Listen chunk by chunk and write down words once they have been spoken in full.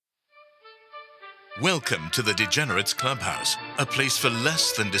Welcome to the Degenerates Clubhouse, a place for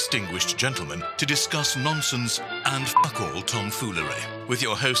less than distinguished gentlemen to discuss nonsense and fuck-all tomfoolery, with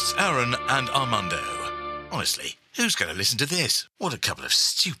your hosts Aaron and Armando. Honestly, who's going to listen to this? What a couple of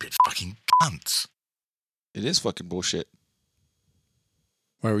stupid fucking cunts. It is fucking bullshit.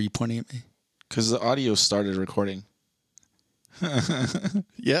 Why were you pointing at me? Because the audio started recording.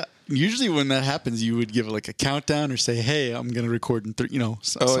 Yeah. Usually when that happens, you would give like a countdown or say, hey, I'm going to record in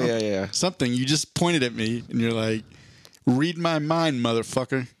something. You just pointed at me and you're like, read my mind,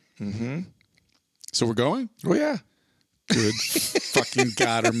 motherfucker. Mm-hmm. So we're going? Oh, yeah. Good fucking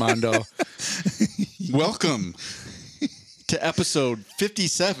God, Armando. Welcome to episode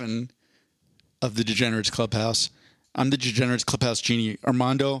 57 of the Degenerates Clubhouse. I'm the Degenerates Clubhouse genie.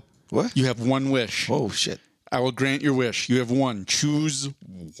 Armando, what? You have one wish. Oh, shit. I will grant your wish. You have one. Choose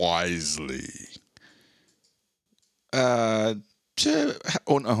wisely. To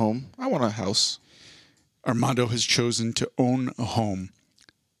own a home. I want a house. Armando has chosen to own a home.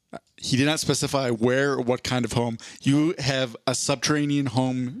 He did not specify where or what kind of home. You have a subterranean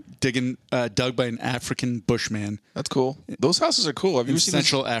home dug by an African bushman. That's cool. Those houses are cool. Have you in ever seen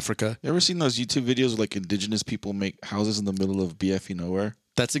Central Africa? You ever seen those YouTube videos of like indigenous people make houses in the middle of BFE nowhere?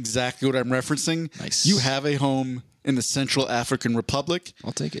 That's exactly what I'm referencing. Nice. You have a home in the Central African Republic.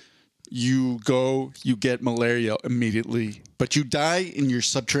 I'll take it. You go, you get malaria immediately, but you die in your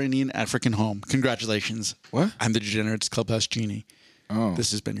subterranean African home. Congratulations. What? I'm the Degenerates Clubhouse genie. Oh.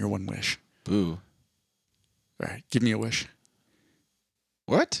 This has been your one wish. Boo. All right, give me a wish.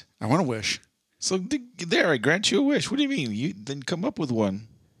 What? I want a wish. So there, I grant you a wish. What do you mean? You then come up with one.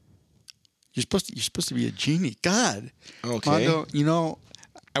 You're supposed to be a genie. God. Okay. Mondo,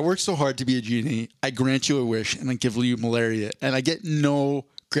 I work so hard to be a genie. I grant you a wish, and I give you malaria, and I get no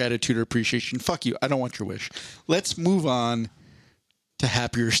gratitude or appreciation. Fuck you. I don't want your wish. Let's move on to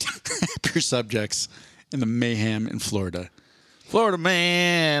happier subjects in the mayhem in Florida. Florida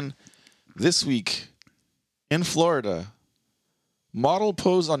man. This week in Florida, model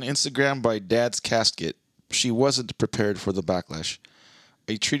posed on Instagram by dad's casket. She wasn't prepared for the backlash.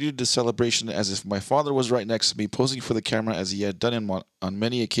 I treated the celebration as if my father was right next to me, posing for the camera as he had done on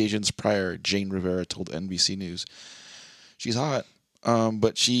many occasions prior, Jane Rivera told NBC News. She's hot,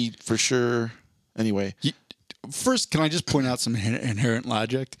 but she for sure... Anyway. First, can I just point out some inherent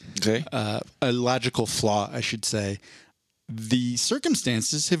logic? Okay. A logical flaw, I should say. The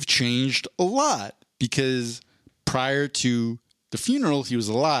circumstances have changed a lot because prior to the funeral, he was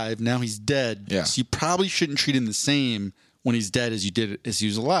alive. Now he's dead. Yeah. So you probably shouldn't treat him the same when he's dead as you did as he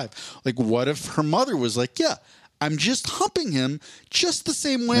was alive. Like, what if her mother was like, yeah, I'm just humping him just the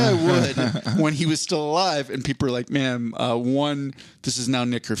same way I would when he was still alive. And people are like, ma'am, one, this is now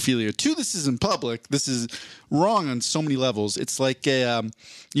necrophilia. Two, this is in public. This is wrong on so many levels. It's like, it'd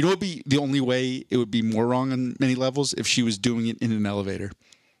be the only way it would be more wrong on many levels if she was doing it in an elevator.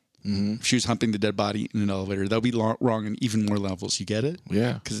 Mm-hmm. If she was humping the dead body in an elevator, that would be wrong on even more levels. You get it?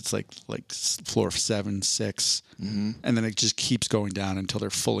 Yeah. Because it's like floor 7, 6, mm-hmm. and then it just keeps going down until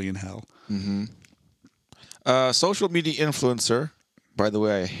they're fully in hell. Mm-hmm. Social media influencer. By the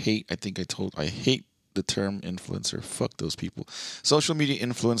way, I hate the term influencer. Fuck those people. Social media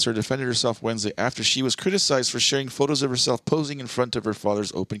influencer defended herself Wednesday after she was criticized for sharing photos of herself posing in front of her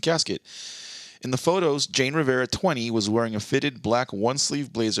father's open casket. In the photos, Jane Rivera, 20, was wearing a fitted black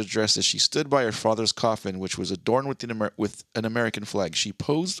one-sleeve blazer dress as she stood by her father's coffin, which was adorned with an American flag. She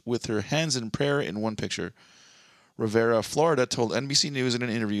posed with her hands in prayer in one picture. Rivera of Florida told NBC News in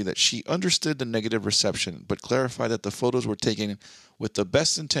an interview that she understood the negative reception, but clarified that the photos were taken with the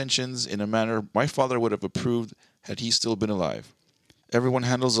best intentions in a manner my father would have approved had he still been alive. Everyone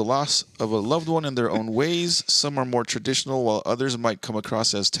handles the loss of a loved one in their own ways. Some are more traditional, while others might come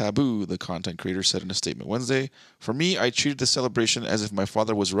across as taboo, the content creator said in a statement Wednesday. For me, I treated the celebration as if my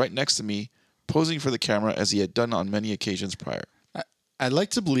father was right next to me, posing for the camera as he had done on many occasions prior. I'd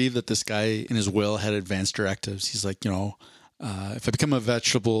like to believe that this guy in his will had advanced directives. He's like, if I become a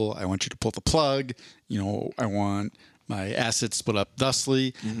vegetable, I want you to pull the plug. I want my assets split up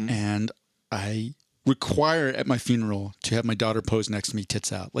thusly. Mm-hmm. And I require at my funeral to have my daughter pose next to me,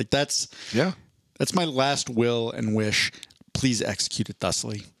 tits out. Like that's my last will and wish. Please execute it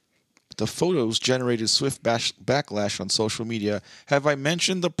thusly. The photos generated swift backlash on social media. Have I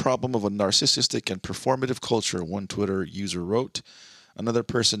mentioned the problem of a narcissistic and performative culture? One Twitter user wrote. Another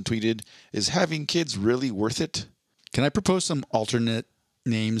person tweeted, is having kids really worth it? Can I propose some alternate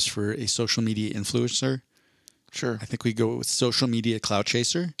names for a social media influencer? Sure. I think we go with social media clout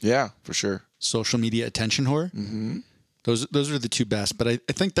chaser. Yeah, for sure. Social media attention whore. Mm-hmm. Those are the two best, but I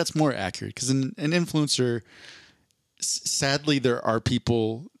think that's more accurate because an influencer, sadly, there are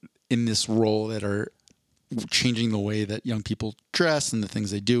people in this role that are changing the way that young people dress and the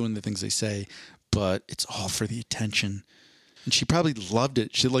things they do and the things they say, but it's all for the attention. And she probably loved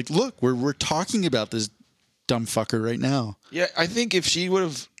it. She's like, look, we're talking about this dumb fucker right now. Yeah, I think if she would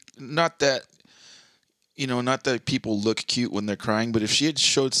have, not that people look cute when they're crying, but if she had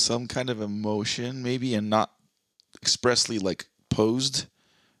showed some kind of emotion maybe and not expressly like posed,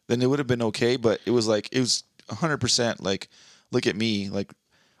 then it would have been okay. But it was 100% like, look at me, like,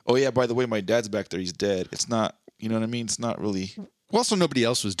 oh yeah, by the way, my dad's back there, he's dead. It's not, you know what I mean? It's not really. Well, also nobody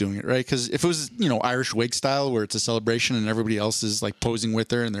else was doing it, right? Because if it was, Irish wig style where it's a celebration and everybody else is like posing with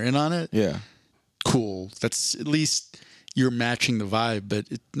her and they're in on it, Yeah. cool. That's at least you're matching the vibe. But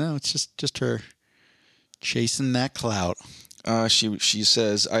no, it's just her chasing that clout. She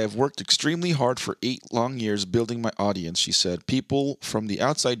says, I have worked extremely hard for 8 long years building my audience, she said. People from the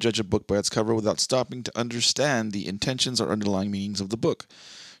outside judge a book by its cover without stopping to understand the intentions or underlying meanings of the book.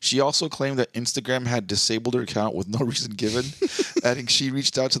 She also claimed that Instagram had disabled her account with no reason given, adding she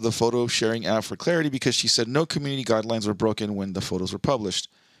reached out to the photo sharing app for clarity because she said no community guidelines were broken when the photos were published.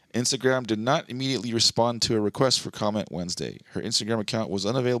 Instagram did not immediately respond to a request for comment Wednesday. Her Instagram account was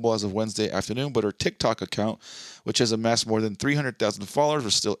unavailable as of Wednesday afternoon, but her TikTok account, which has amassed more than 300,000 followers,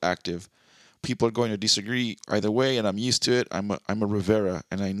 was still active. People are going to disagree either way, and I'm used to it. I'm a Rivera,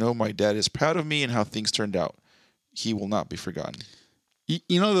 and I know my dad is proud of me and how things turned out. He will not be forgotten.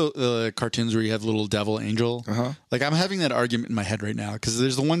 You know the cartoons where you have the little devil angel? Uh-huh. Like, I'm having that argument in my head right now because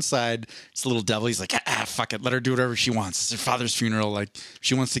there's the one side, it's the little devil. He's like, fuck it. Let her do whatever she wants. It's her father's funeral. Like,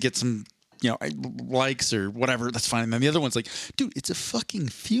 she wants to get some, likes or whatever. That's fine. And then the other one's like, dude, it's a fucking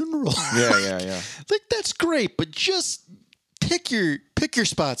funeral. Yeah. Like, that's great, but just pick your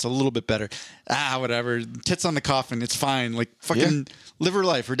spots a little bit better. Whatever. Tits on the coffin. It's fine. Like, fucking live her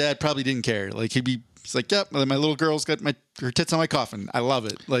life. Her dad probably didn't care. Like, he's like, yep, my little girl's got her tits on my coffin. I love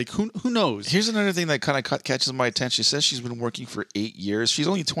it. Like, who knows? Here's another thing that kind of catches my attention. She says she's been working for 8 years. She's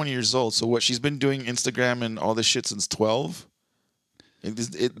only 20 years old. So what? She's been doing Instagram and all this shit since 12.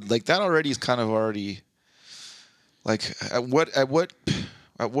 Like that already is kind of already. Like at what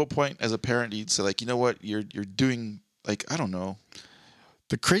point as a parent you'd say, like, you know what, you're doing, like, I don't know.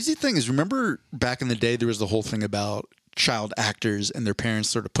 The crazy thing is, remember back in the day there was the whole thing about child actors and their parents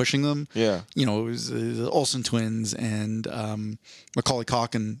sort of pushing them. Yeah. It was the Olsen twins and Macaulay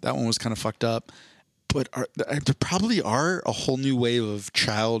Culkin. That one was kind of fucked up. But there probably are a whole new wave of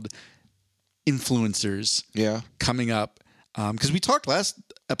child influencers coming up. Because we talked last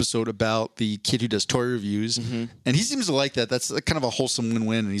episode about the kid who does toy reviews, and he seems to like that. That's kind of a wholesome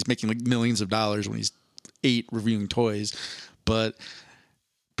win-win, and he's making like millions of dollars when he's 8 reviewing toys. But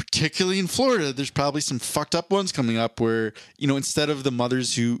particularly in Florida, there's probably some fucked up ones coming up where, instead of the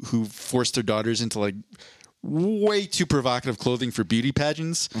mothers who force their daughters into like way too provocative clothing for beauty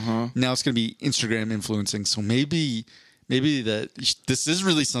pageants, now it's going to be Instagram influencing. So maybe this is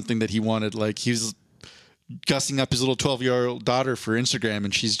really something that he wanted. Like, he was gussing up his little 12-year-old daughter for Instagram,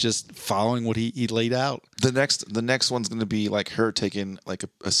 and she's just following what he laid out. The next one's going to be like her taking like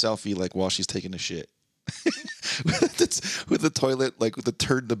a selfie, like while she's taking a shit. with the toilet, like with the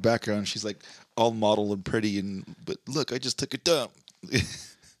turd in the background. She's like all model and pretty, but look, I just took a dump.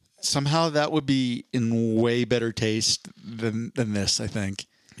 Somehow that would be in way better taste than this, I think.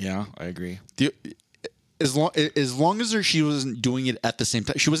 Yeah, I agree. As long as she wasn't doing it at the same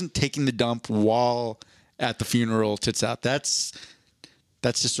time, she wasn't taking the dump while at the funeral, tits out. That's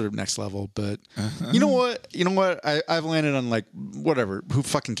just sort of next level. But you know what? I've landed on like, whatever. Who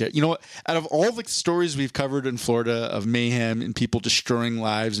fucking cares? You know what? Out of all the stories we've covered in Florida of mayhem and people destroying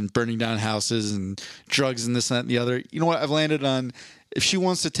lives and burning down houses and drugs and this and that and the other, you know what? I've landed on, if she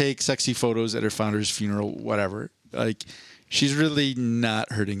wants to take sexy photos at her founder's funeral, whatever. Like, she's really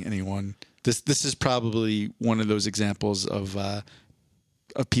not hurting anyone. This is probably one of those examples of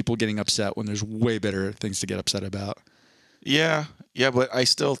people getting upset when there's way better things to get upset about. Yeah, but I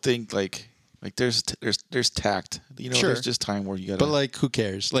still think like there's tact. Sure. There's just time where you gotta. But like, who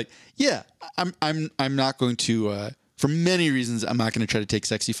cares? Like, yeah, I'm not going to. For many reasons, I'm not going to try to take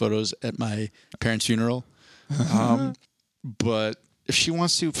sexy photos at my parents' funeral. But if she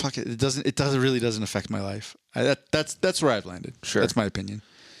wants to, fuck it. It really doesn't affect my life. That's where I've landed. Sure, that's my opinion.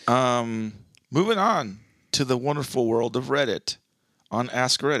 Moving on to the wonderful world of Reddit. On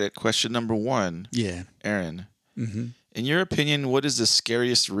Ask Reddit, question number 1. Yeah, Aaron. Mm-hmm. In your opinion, what is the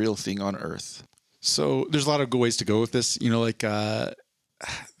scariest real thing on Earth? So there's a lot of good ways to go with this. There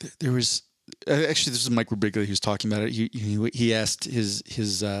was actually, this is Mike Birbiglia who was talking about it. He asked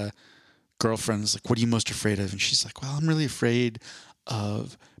his girlfriend, like, what are you most afraid of? And she's like, well, I'm really afraid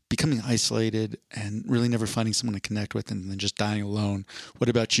of becoming isolated and really never finding someone to connect with and then just dying alone. What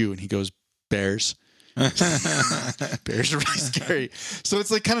about you? And he goes, bears. Bears are really scary. So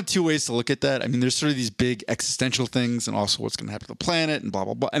it's like kind of two ways to look at that. I mean, there's sort of these big existential things and also what's going to happen to the planet and blah,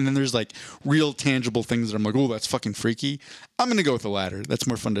 blah, blah. And then there's like real tangible things that I'm like, oh, that's fucking freaky. I'm going to go with the latter. That's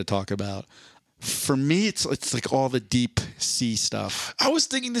more fun to talk about. For me, it's like all the deep sea stuff. I was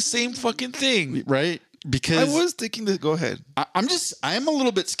thinking the same fucking thing. Right? Because I was thinking that. Go ahead. I'm a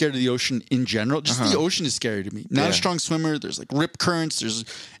little bit scared of the ocean in general. Just the ocean is scary to me. Not a strong swimmer. There's like rip currents.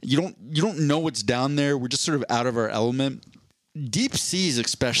 You don't know what's down there. We're just sort of out of our element. Deep sea is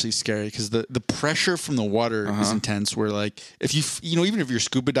especially scary because the pressure from the water is intense. Where like if you even if you're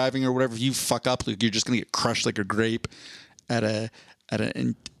scuba diving or whatever, if you fuck up, like you're just gonna get crushed like a grape at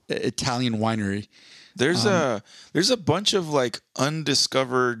an Italian winery. There's a bunch of like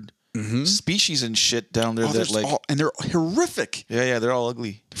undiscovered species and shit down there that like and they're horrific. Yeah, they're all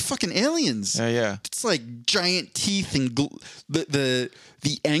ugly. They're fucking aliens. Yeah. It's like giant teeth and the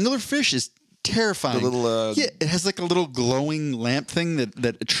anglerfish is terrifying. The little it has like a little glowing lamp thing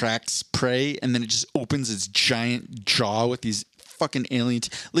that attracts prey, and then it just opens its giant jaw with these fucking aliens.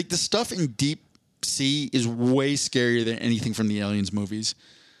 Like the stuff in deep sea is way scarier than anything from the Aliens movies.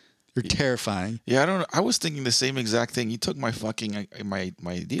 They're terrifying. Yeah, I don't know. I was thinking the same exact thing. You took my fucking my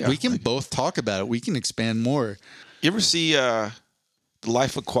idea. We can both talk about it. We can expand more. You ever see The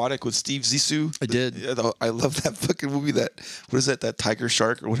Life Aquatic with Steve Zissou? I did. I love that fucking movie. What is that? That tiger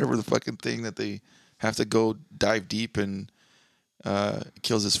shark or whatever the fucking thing that they have to go dive deep and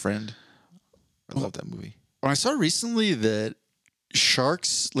kills his friend. I love that movie. I saw recently that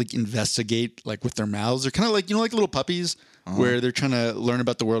sharks like investigate like with their mouths. They're kind of like like little puppies where they're trying to learn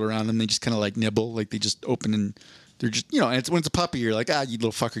about the world around them. They just kind of like nibble, like they just open and they're just and it's when it's a puppy, you're like, you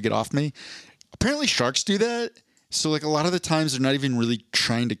little fucker, get off me. Apparently sharks do that. So like a lot of the times they're not even really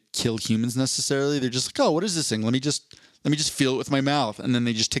trying to kill humans necessarily. They're just like, oh, what is this thing? Let me just feel it with my mouth, and then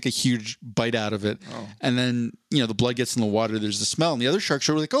they just take a huge bite out of it, and then the blood gets in the water. There's the smell, and the other sharks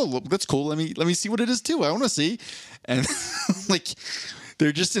are like, "Oh, look, that's cool. Let me see what it is too. I want to see." And like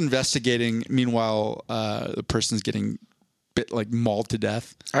they're just investigating. Meanwhile, the person's getting like mauled to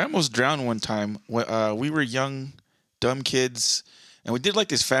death. I almost drowned one time. We were young, dumb kids. And we did like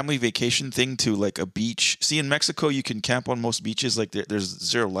this family vacation thing to like a beach. See, in Mexico, you can camp on most beaches. Like there's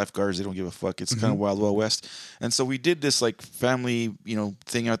zero lifeguards. They don't give a fuck. It's kind of wild, wild west. And so we did this like family,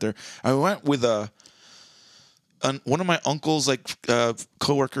 thing out there. I went with one of my uncle's like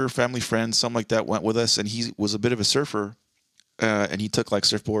coworker, family friend, something like that went with us. And he was a bit of a surfer. And he took like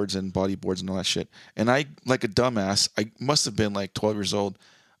surfboards and bodyboards and all that shit. And I, like a dumbass, I must have been like 12 years old.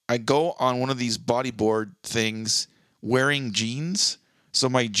 I go on one of these bodyboard things wearing jeans. So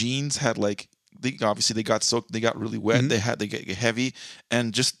my jeans had like, they got soaked, they got really wet, they get heavy,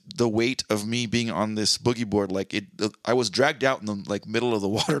 and just the weight of me being on this boogie board, like I was dragged out in the like middle of the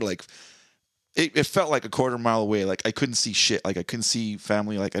water, like it felt like a quarter mile away, like I couldn't see shit, like I couldn't see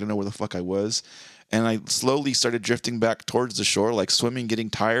family, like I didn't know where the fuck I was, and I slowly started drifting back towards the shore, like swimming, getting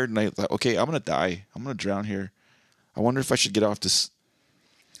tired, and I thought, okay, I'm gonna die, I'm gonna drown here. I wonder if I should get off this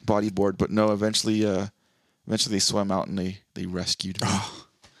bodyboard, but no, eventually they swam out and they rescued me. Oh,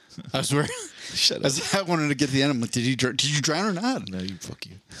 I was worried. Shut up. I wanted to get to the end. I'm like, did you drown or not? No, you fuck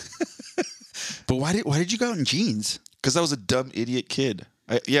you. But why did you go out in jeans? Because I was a dumb idiot kid.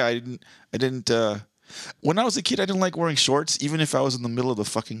 I didn't. When I was a kid, I didn't like wearing shorts, even if I was in the middle of the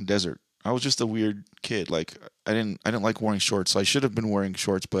fucking desert. I was just a weird kid. Like I didn't like wearing shorts. So I should have been wearing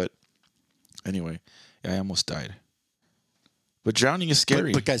shorts, but anyway, yeah, I almost died. But drowning is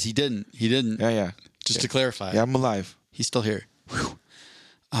scary. But guys, he didn't. Yeah. Just to clarify. Yeah, I'm alive. He's still here. Whew.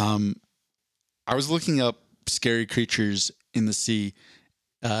 I was looking up scary creatures in the sea.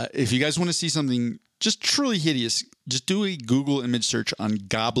 If you guys want to see something just truly hideous, just do a Google image search on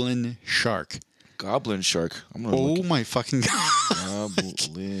goblin shark. Goblin shark. I'm gonna look. My fucking God.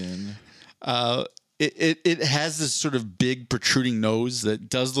 Goblin. It has this sort of big protruding nose that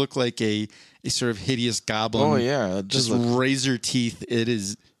does look like a sort of hideous goblin. Oh yeah, just razor teeth. It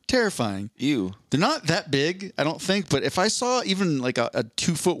is terrifying. Ew. They're not that big, I don't think. But if I saw even like a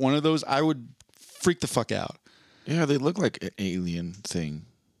 2-foot one of those, I would freak the fuck out. Yeah, they look like an alien thing,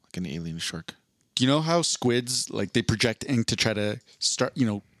 like an alien shark. You know how squids, like they project ink to try to start,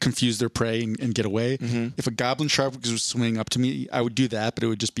 confuse their prey and get away? Mm-hmm. If a goblin shark was swimming up to me, I would do that, but it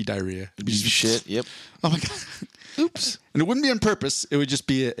would just be diarrhea. It'd be shit, yep. Oh my God. Oops. And it wouldn't be on purpose. It would just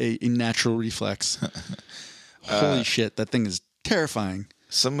be a natural reflex. Holy shit, that thing is terrifying.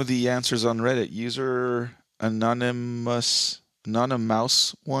 Some of the answers on Reddit. User Anonymous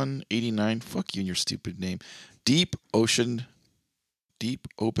 189. Fuck you and your stupid name. Deep Ocean deep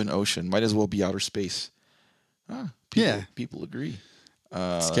open ocean. Might as well be outer space. People agree.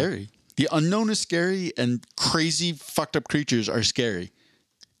 Scary. The unknown is scary, and crazy, fucked up creatures are scary.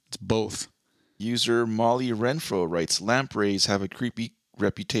 It's both. User Molly Renfro writes, lampreys have a creepy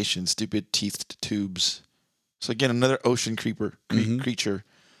reputation, stupid teethed tubes. So again, another ocean creature.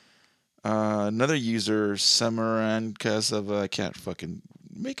 Another user, Samarankas I can't fucking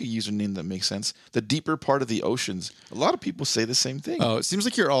make a username that makes sense. The deeper part of the oceans. A lot of people say the same thing. Oh, it seems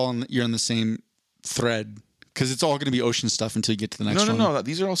like you're on the same thread, because it's all going to be ocean stuff until you get to the next one. No.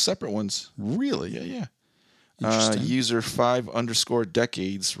 These are all separate ones. Really? Yeah. Interesting. User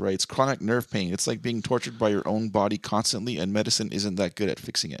 5_decades writes, chronic nerve pain. It's like being tortured by your own body constantly, and medicine isn't that good at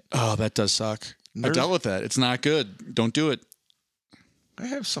fixing it. Oh, that does suck. I dealt with that. It's not good. Don't do it. I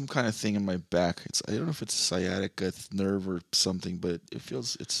have some kind of thing in my back. I don't know if it's sciatica nerve or something, but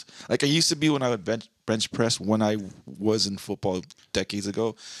it's like I used to be when I would bench press when I was in football decades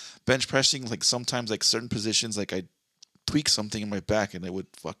ago. Bench pressing, like sometimes like certain positions, like I'd tweak something in my back and it would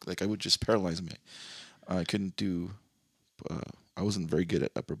I would just paralyze me. I couldn't do. I wasn't very good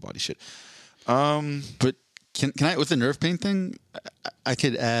at upper body shit. But can I, with the nerve pain thing, I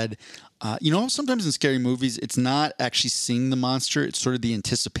could add. Sometimes in scary movies, it's not actually seeing the monster; it's sort of the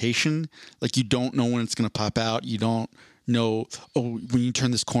anticipation. Like you don't know when it's going to pop out. You don't know. Oh, when you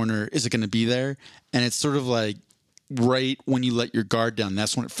turn this corner, is it going to be there? And it's sort of like right when you let your guard down,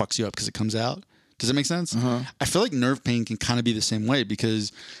 that's when it fucks you up because it comes out. Does that make sense? Uh-huh. I feel like nerve pain can kind of be the same way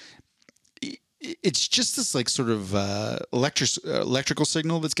because it's just this like sort of electrical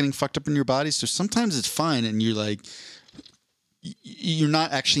signal that's getting fucked up in your body. So sometimes it's fine and you're like, you're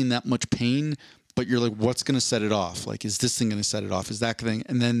not actually in that much pain, but you're like, what's going to set it off? Like, is this thing going to set it off? Is that thing?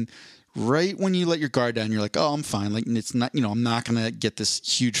 And then right when you let your guard down, you're like, oh, I'm fine. Like, it's not, I'm not going to get this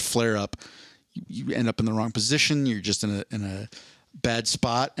huge flare up. You end up in the wrong position. You're just in a bad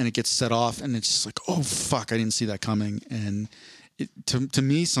spot and it gets set off and it's just like, oh fuck, I didn't see that coming. And to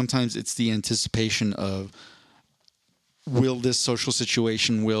me, sometimes it's the anticipation of, will this social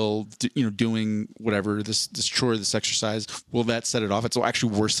situation, doing whatever, this chore, this exercise, will that set it off? It's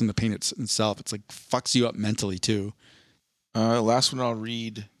actually worse than the pain itself. It's like fucks you up mentally too. Last one I'll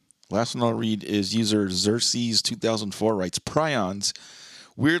read is user Xerxes 2004 writes, prions,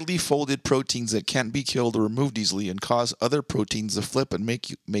 weirdly folded proteins that can't be killed or removed easily and cause other proteins to flip and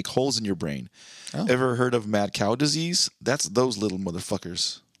make holes in your brain. Oh. Ever heard of mad cow disease? That's those little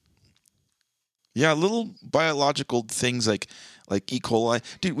motherfuckers. Yeah, little biological things like E. coli.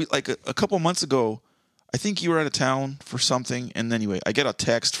 Dude, a couple months ago, I think you were out of town for something, and anyway, I get a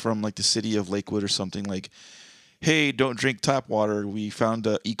text from like the city of Lakewood or something like, hey, don't drink tap water. We found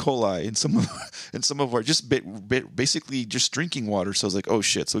E. coli in some of our basically just drinking water. So I was like, oh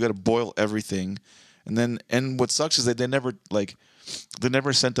shit. So we got to boil everything. And what sucks is that they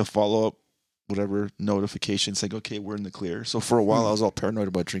never sent a follow-up, whatever, notification saying, okay, we're in the clear. So for a while, I was all paranoid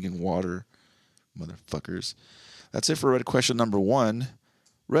about drinking water. Motherfuckers. That's it for Reddit question number 1.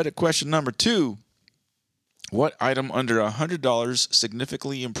 Reddit question number 2. What item under $100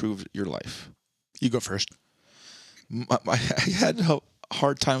 significantly improved your life? You go first. I had a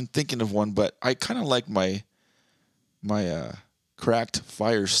hard time thinking of one, but I kind of like my cracked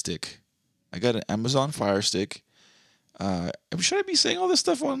Fire Stick. I got an Amazon Fire Stick. Should I be saying all this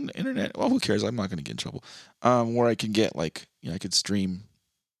stuff on the internet? Well, who cares? I'm not going to get in trouble. Where I can get I could stream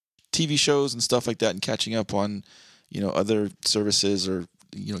TV shows and stuff like that, and catching up on other services, or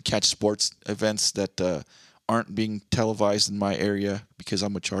catch sports events that aren't being televised in my area because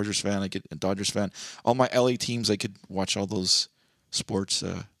I'm a Chargers fan. I get a Dodgers fan. All my LA teams, I could watch all those sports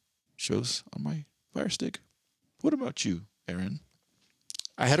shows on my Fire Stick. What about you, Aaron?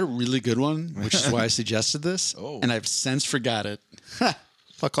 I had a really good one, which is why I suggested this. Oh. And I've since forgot it.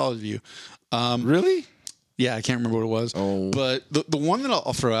 Fuck all of you. Really? Yeah, I can't remember what it was. Oh. But the one that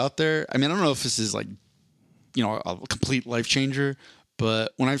I'll throw out there, I mean, I don't know if this is like, a complete life changer,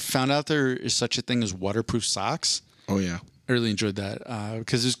 but when I found out there is such a thing as waterproof socks. Oh, yeah. I really enjoyed that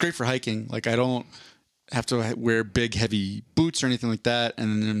because it's great for hiking. Like, I don't have to wear big, heavy boots or anything like that.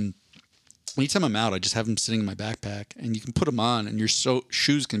 And then anytime I'm out, I just have them sitting in my backpack, and you can put them on, and your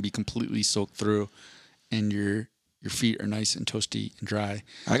shoes can be completely soaked through, and your feet are nice and toasty and dry.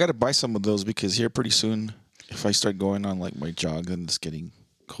 I got to buy some of those because here pretty soon, if I start going on like my jog, then it's getting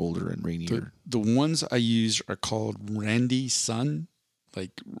colder and rainier. The ones I use are called Randy Sun,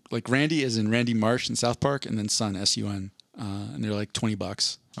 like Randy as in Randy Marsh in South Park, and then Sun, S-U-N, and they're like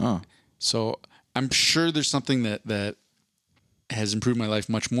 $20. Oh, so I'm sure there's something that has improved my life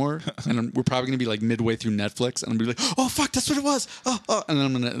much more. And we're probably going to be like midway through Netflix, and I'm going to be like, oh, fuck, that's what it was. Oh. And then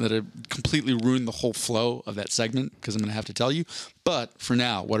I'm going to completely ruin the whole flow of that segment because I'm going to have to tell you. But for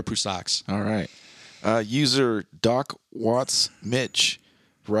now, waterproof socks. All right. User Doc Watts Mitch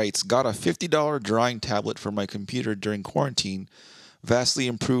writes, got a $50 drawing tablet for my computer during quarantine. Vastly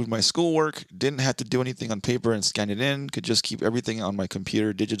improved my schoolwork. Didn't have to do anything on paper and scan it in. Could just keep everything on my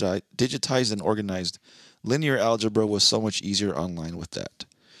computer digitized and organized. Linear algebra was so much easier online with that.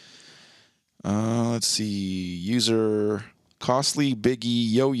 Let's see. User Costly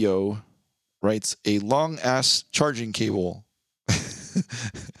Biggie Yo-Yo writes, a long-ass charging cable. To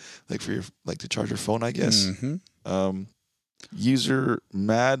charge your phone, I guess. Mm-hmm. User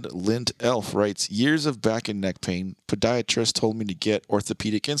Mad Lint Elf writes, years of back and neck pain. Podiatrist told me to get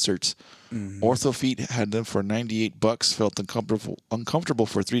orthopedic inserts. Orthofeet had them for $98. Felt uncomfortable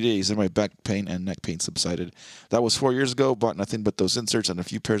for 3 days, and my back pain and neck pain subsided. That was 4 years ago. Bought nothing but those inserts and a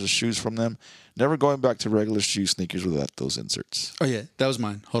few pairs of shoes from them. Never going back to regular shoe sneakers without those inserts. Oh yeah, that was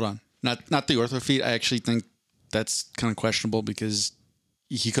mine. Hold on, not the Orthofeet. I actually think that's kind of questionable because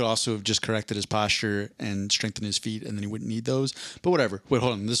he could also have just corrected his posture and strengthened his feet, and then he wouldn't need those. But whatever. Wait,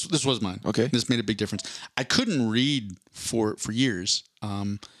 hold on. This was mine. Okay. This made a big difference. I couldn't read for years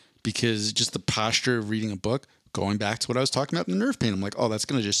because just the posture of reading a book, going back to what I was talking about, the nerve pain. I'm like, oh, that's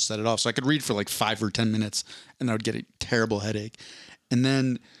going to just set it off. So I could read for like 5 or 10 minutes, and I would get a terrible headache. And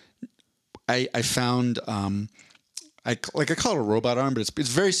then I found I call it a robot arm, but it's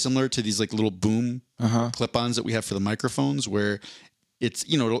very similar to these like little boom clip-ons that we have for the microphones, where it's,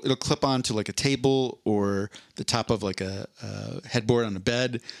 it'll clip onto like a table or the top of like a headboard on a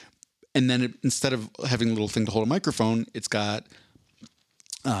bed. And then instead of having a little thing to hold a microphone, it's got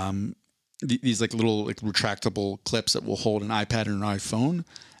these like little like retractable clips that will hold an iPad or an iPhone.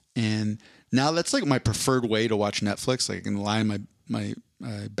 And now that's like my preferred way to watch Netflix. Like I can lie on my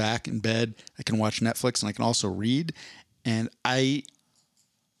back in bed. I can watch Netflix and I can also read. And I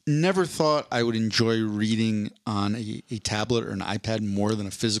never thought I would enjoy reading on a tablet or an iPad more than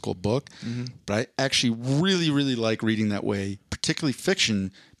a physical book. But I actually really, really like reading that way, particularly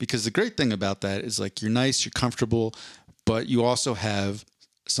fiction, because the great thing about that is like you're nice, you're comfortable, but you also have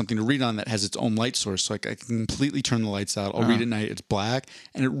something to read on that has its own light source. So I can completely turn the lights out. I'll read at night. It's black.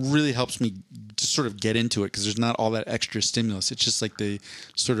 And it really helps me just sort of get into it because there's not all that extra stimulus. It's just like the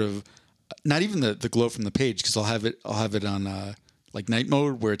sort of, not even the glow from the page, because I'll have it on like night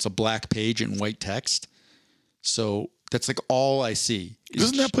mode where it's a black page and white text. So that's like all I see.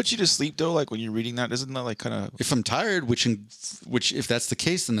 Doesn't that put you to sleep though? Like when you're reading that, isn't that like kind of? If I'm tired, which if that's the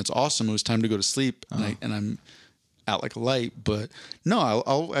case, then that's awesome. It was time to go to sleep, and I'm out like a light. But no,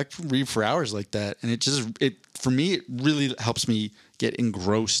 I'll actually read for hours like that, and for me it really helps me get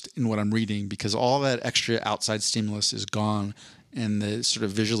engrossed in what I'm reading because all that extra outside stimulus is gone, and the sort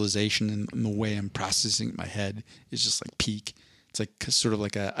of visualization and the way I'm processing it in my head is just like peak. It's like sort of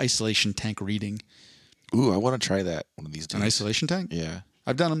like a isolation tank reading. Ooh, I want to try that one of these days. An isolation tank? Yeah.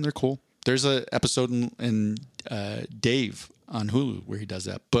 I've done them. They're cool. There's an episode in Dave on Hulu where he does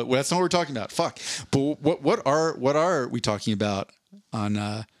that. But that's not what we're talking about. Fuck. But what are we talking about on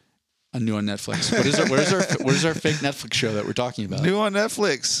new on Netflix? What is our fake Netflix show that we're talking about? New on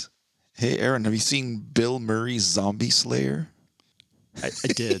Netflix. Hey, Aaron, have you seen Bill Murray's Zombie Slayer? I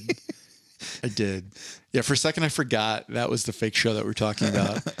did. I did. Yeah, for a second I forgot that was the fake show that we're talking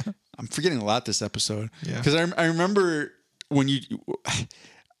about. I'm forgetting a lot this episode. Yeah. Because I remember when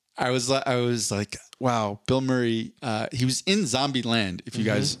I was like, wow, Bill Murray, he was in Zombieland, if you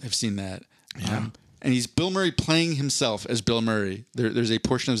guys have seen that. Yeah. And he's Bill Murray playing himself as Bill Murray. There's a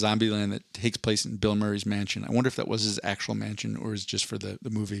portion of Zombieland that takes place in Bill Murray's mansion. I wonder if that was his actual mansion or is just for the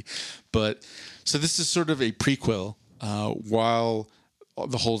movie. But so this is sort of a prequel while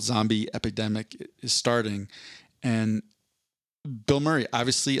the whole zombie epidemic is starting. And Bill Murray,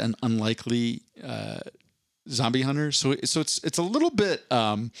 obviously an unlikely zombie hunter. So it's a little bit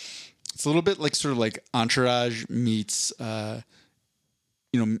like sort of like Entourage meets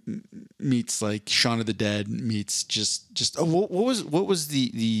meets like Shaun of the Dead meets just what was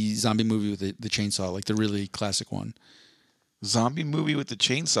the zombie movie with the chainsaw, like the really classic one? Zombie movie with the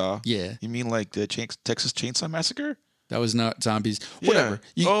chainsaw? Yeah. You mean like the Texas Chainsaw Massacre? That was not zombies. Whatever.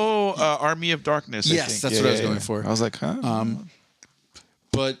 Yeah. Army of Darkness. Yes, that's what I was going for. I was like, huh?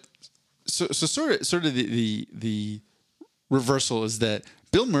 But so sort of the reversal is that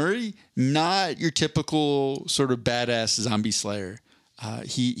Bill Murray, not your typical sort of badass zombie slayer.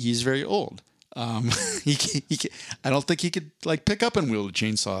 He's very old. I don't think he could like pick up and wield a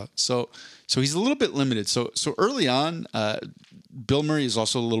chainsaw. So he's a little bit limited. So early on, Bill Murray is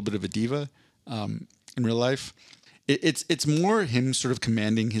also a little bit of a diva in real life. It's more him sort of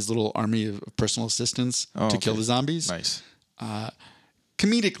commanding his little army of personal assistants to kill the zombies. Nice.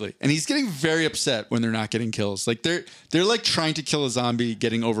 Comedically, and he's getting very upset when they're not getting kills. Like they're like trying to kill a zombie,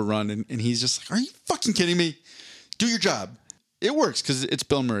 getting overrun, and he's just like, "Are you fucking kidding me? Do your job." It works because it's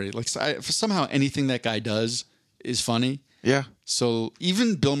Bill Murray. Like somehow anything that guy does is funny. Yeah. So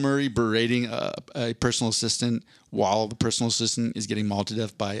even Bill Murray berating a personal assistant while the personal assistant is getting mauled to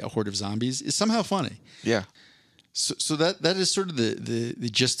death by a horde of zombies is somehow funny. Yeah. So that is sort of the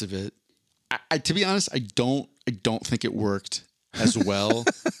gist of it. I to be honest, I don't think it worked as well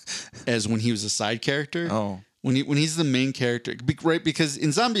as when he was a side character. Oh. When he's the main character, right? Because in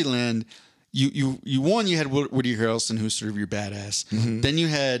Zombieland, you had Woody Harrelson, who's sort of your badass. Mm-hmm. Then you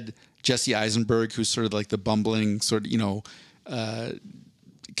had Jesse Eisenberg, who's sort of like the bumbling sort of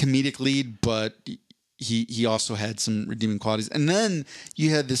comedic lead, but he also had some redeeming qualities. And then you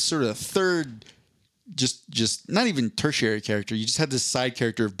had this sort of third, just not even tertiary character. You just had this side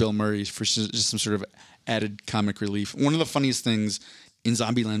character of Bill Murray for just some sort of added comic relief. One of the funniest things in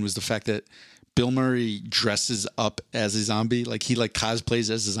Zombieland was the fact that Bill Murray dresses up as a zombie. Like he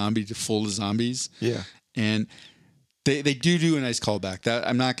cosplays as a zombie to fool the zombies. Yeah. And they do a nice callback. That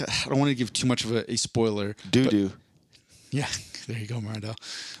I don't want to give too much of a spoiler. Do. Yeah, there you go, Mardo.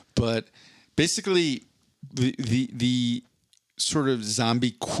 But basically, the sort of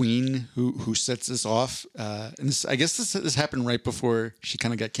zombie queen who sets this off, and I guess this happened right before she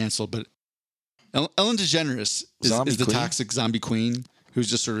kind of got canceled. But Ellen DeGeneres is the toxic zombie queen who's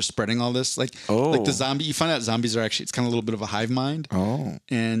just sort of spreading all this. Like the zombie, you find out zombies are actually, it's kind of a little bit of a hive mind. Oh.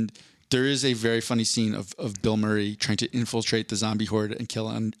 And there is a very funny scene of Bill Murray trying to infiltrate the zombie horde and kill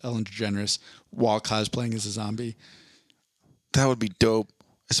Ellen DeGeneres while cosplaying as a zombie. That would be dope,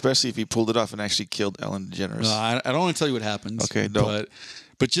 especially if he pulled it off and actually killed Ellen DeGeneres. I don't want to tell you what happens. Okay, no.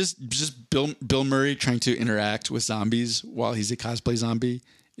 But just Bill Murray trying to interact with zombies while he's a cosplay zombie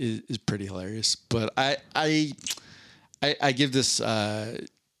is pretty hilarious. But I give this 2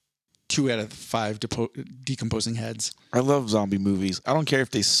 out of 5 decomposing heads. I love zombie movies. I don't care if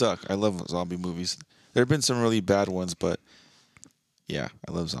they suck. I love zombie movies. There have been some really bad ones, but yeah,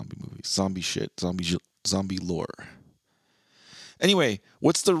 I love zombie movies. Zombie shit. Zombie lore. Anyway,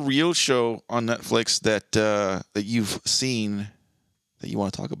 what's the real show on Netflix that you've seen that you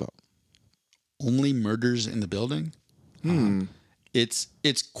want to talk about? Only Murders in the Building. It's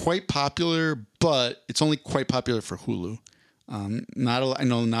quite popular, but it's only quite popular for Hulu. I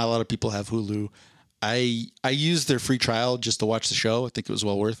know not a lot of people have Hulu. I used their free trial just to watch the show. I think it was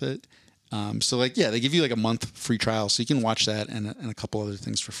well worth it. They give you like a month free trial, so you can watch that and a couple other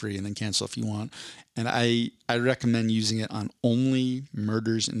things for free, and then cancel if you want. And I recommend using it on Only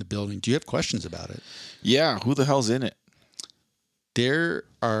Murders in the Building. Do you have questions about it? Yeah, who the hell's in it? There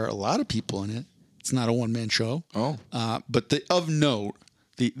are a lot of people in it. It's not a one-man show. Oh. But of note,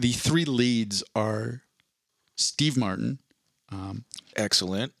 the 3 leads are Steve Martin.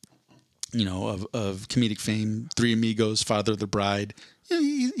 Excellent. Of comedic fame, Three Amigos, Father of the Bride.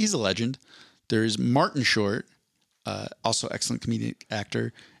 He's a legend. There's Martin Short, also excellent comedic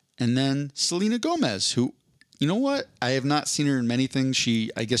actor. And then Selena Gomez, who, you know what? I have not seen her in many things.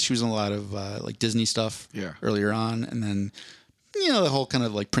 I guess she was in a lot of Disney stuff earlier on. And then, the whole kind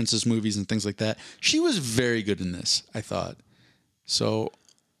of like princess movies and things like that. She was very good in this, I thought. So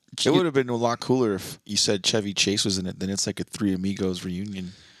it would have been a lot cooler if you said Chevy Chase was in it. Then it's like a Three Amigos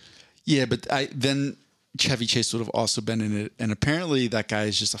reunion. Yeah, but then Chevy Chase would have also been in it. And apparently that guy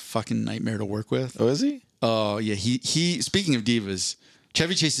is just a fucking nightmare to work with. Oh, is he? Oh, yeah. He speaking of divas,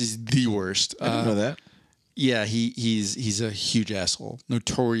 Chevy Chase is the worst. I didn't know that. Yeah, he's a huge asshole.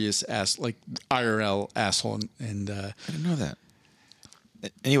 Notorious like IRL asshole. And I didn't know that.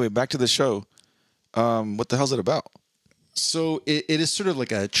 Anyway, back to the show. What the hell's it about? So it is sort of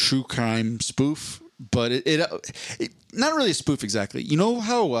like a true crime spoof, but it not really a spoof exactly. You know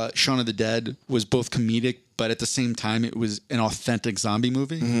how Shaun of the Dead was both comedic, but at the same time it was an authentic zombie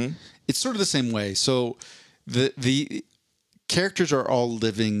movie? Mm-hmm. It's sort of the same way. So the characters are all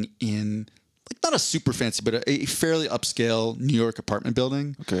living in like not a super fancy, but a fairly upscale New York apartment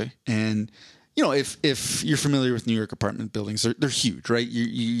building. Okay. And if you're familiar with New York apartment buildings, they're huge, right?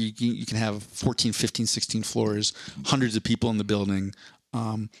 You can have 14, 15, 16 floors, hundreds of people in the building.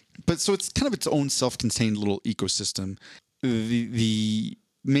 But so it's kind of its own self-contained little ecosystem. The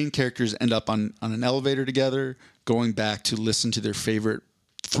main characters end up on an elevator together, going back to listen to their favorite,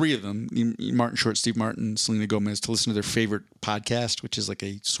 3 of them, Martin Short, Steve Martin, Selena Gomez, to listen to their favorite podcast, which is like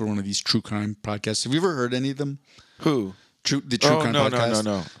a sort of one of these true crime podcasts. Have you ever heard any of them? Who? The True Crime no, podcast.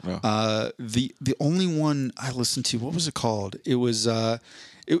 no. The only one I listened to, what was it called? It was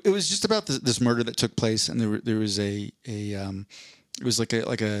it was just about this murder that took place, and there was it was like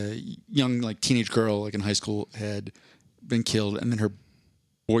a young like teenage girl like in high school had been killed, and then her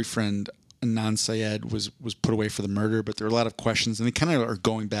boyfriend Anand Syed was put away for the murder, but there are a lot of questions, and they kind of are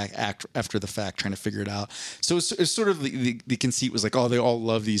going back after the fact, trying to figure it out. So it's sort of the conceit was like, oh, they all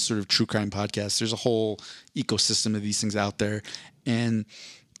love these sort of true crime podcasts. There's a whole ecosystem of these things out there, and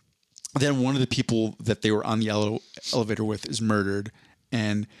then one of the people that they were on the elevator with is murdered,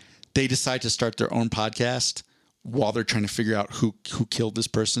 and they decide to start their own podcast while they're trying to figure out who killed this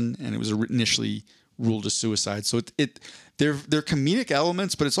person, and it was initially ruled a suicide. So they're comedic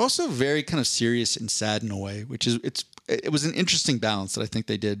elements, but it's also very kind of serious and sad in a way, which is it was an interesting balance that I think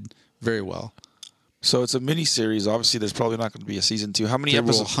they did very well. So it's a mini series. Obviously, there's probably not going to be a season 2. How many There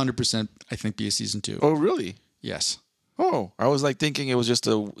episodes? will 100%, I think, be a season 2. Oh, really? Yes. Oh, I was like thinking it was just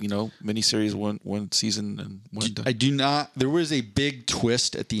a mini series, one season and one. I do not. There was a big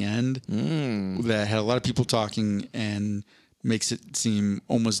twist at the end that had a lot of people talking and makes it seem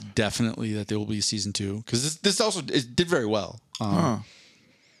almost definitely that there will be a season 2, because this also it did very well. And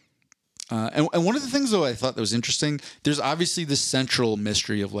one of the things though I thought that was interesting, there's obviously this central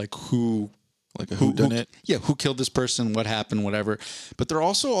mystery of like who whodunit. Who killed this person, what happened, whatever. But there are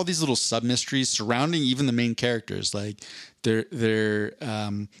also all these little sub mysteries surrounding even the main characters. Like there's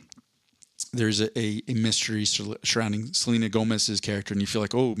a mystery surrounding Selena Gomez's character, and you feel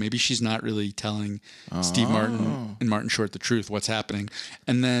like, oh, maybe she's not really telling Steve Martin and Martin Short the truth, what's happening.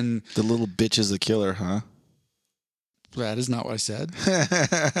 And then The little bitch is the killer, huh? that is not what I said.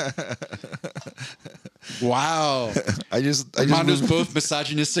 Wow. Armando's both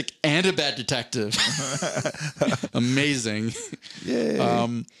misogynistic and a bad detective. Amazing. Yeah.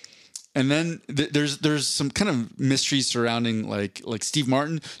 And then there's some kind of mysteries surrounding like Steve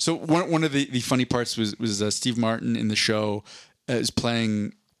Martin. So one of the funny parts was Steve Martin in the show is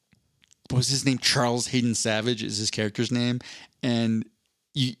playing, what was his name? Charles Hayden Savage is his character's name, and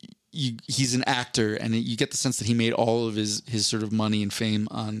he's an actor, and you get the sense that he made all of his sort of money and fame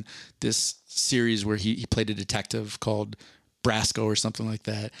on this series where he played a detective called Brasco or something like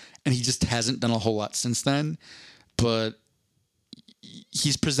that, and he just hasn't done a whole lot since then. But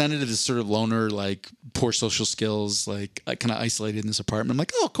he's presented as this sort of loner, like poor social skills, like kind of isolated in this apartment. I'm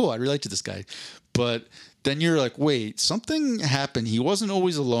like, oh, cool, I relate to this guy. But then you're like, wait, something happened. He wasn't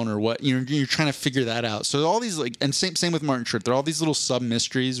always a loner. What you're trying to figure that out. So all these like, and same with Martin Short. There are all these little sub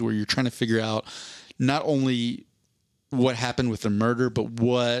mysteries where you're trying to figure out not only what happened with the murder, but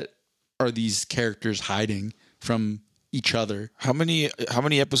what are these characters hiding from each other. How many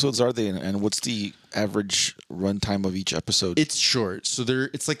episodes are they, and what's the average runtime of each episode? It's short, so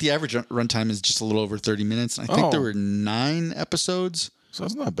it's like the average runtime is just a little over 30 minutes. And I think there were 9 episodes. So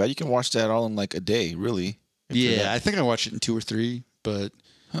that's not bad. You can watch that all in like a day, really. Yeah, I think I watched it in 2 or 3, but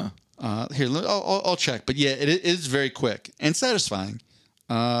here I'll check. But yeah, it is very quick and satisfying.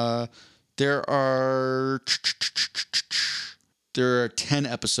 There are 10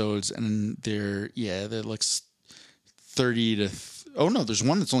 episodes, and they're like 30 to. Oh no, there's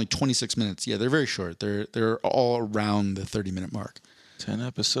one that's only 26 minutes. Yeah, they're very short. They're all around the 30-minute mark. 10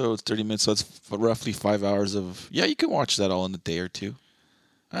 episodes, 30 minutes. So it's roughly 5 hours of. Yeah, you can watch that all in a day or two.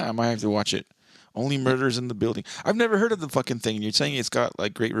 I might have to watch it. Only Murders in the Building. I've never heard of the fucking thing. You're saying it's got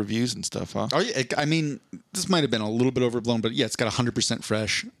like great reviews and stuff, huh? Oh yeah, I mean, this might have been a little bit overblown, but yeah, it's got 100%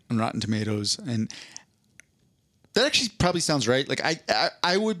 fresh on Rotten Tomatoes, and that actually probably sounds right. Like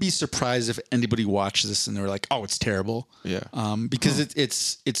I would be surprised if anybody watched this and they were like, "Oh, it's terrible." Yeah. Because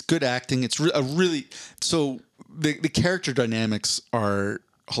it's good acting. It's a really so the character dynamics are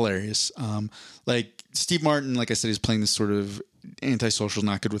hilarious. Like Steve Martin, like I said, is playing this sort of antisocial,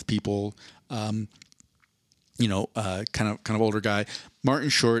 not good with people. Kind of older guy. Martin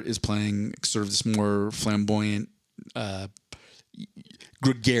Short is playing sort of this more flamboyant,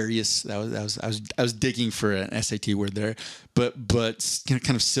 gregarious. I was digging for an SAT word there, but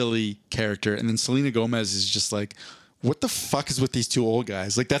kind of silly character. And then Selena Gomez is just like, what the fuck is with these two old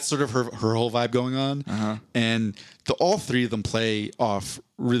guys? Like that's sort of her whole vibe going on. Uh-huh. And all 3 of them play off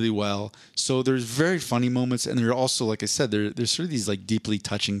really well. So there's very funny moments, and there are also, like I said, there's sort of these like deeply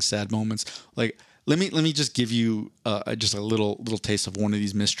touching, sad moments. Like let me just give you just a little taste of one of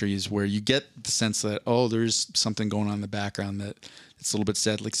these mysteries where you get the sense that there's something going on in the background that it's a little bit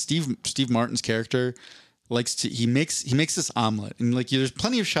sad. Like Steve Martin's character he makes this omelet, and like there's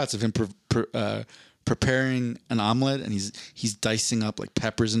plenty of shots of him preparing an omelet, and he's dicing up like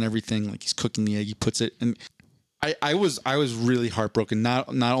peppers and everything, like he's cooking the egg. He puts it, and I was really heartbroken, not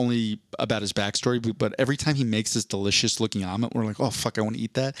only about his backstory, but every time he makes this delicious looking omelet, we're like, oh fuck, I want to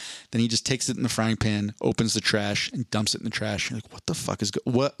eat that. Then he just takes it in the frying pan, opens the trash, and dumps it in the trash. You're like, what the fuck is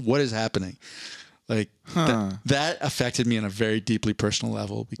what is happening? Like that affected me on a very deeply personal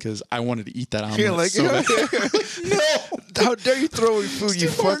level because I wanted to eat that omelet. You're like, so no, how dare you throw away food, you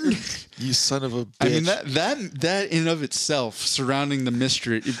fucker, you son of a bitch. I mean that in and of itself, surrounding the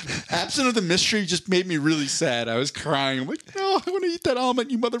mystery, absent of the mystery, just made me really sad. I was crying. I'm like, no, I want to eat that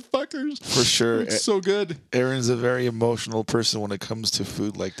omelet, you motherfuckers. For sure, It's so good. Aaron's a very emotional person when it comes to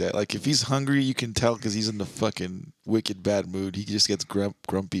food like that. Like if he's hungry, you can tell because he's in the fucking wicked bad mood. He just gets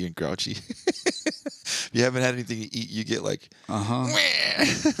grumpy and grouchy. If you haven't had anything to eat, you get like, I'm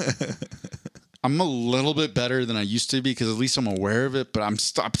a little bit better than I used to be because at least I'm aware of it, but I'm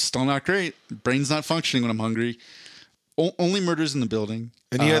still not great. Brain's not functioning when I'm hungry. Only Murders in the Building.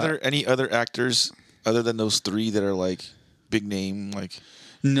 Any other actors other than those three that are like big name? Like,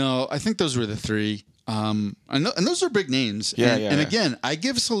 no, I think those were the three. And those are big names. Yeah, and again, I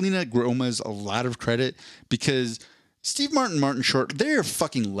give Selena Gomez a lot of credit because Steve Martin, Martin Short, they're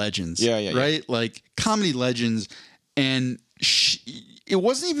fucking legends. Yeah. Right? Like comedy legends. And it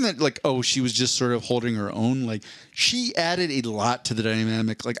wasn't even that like, oh, she was just sort of holding her own. Like she added a lot to the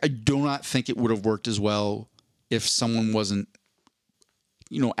dynamic. Like I do not think it would have worked as well if someone wasn't,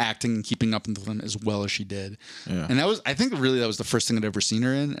 acting and keeping up with them as well as she did. Yeah. And I think really that was the first thing I'd ever seen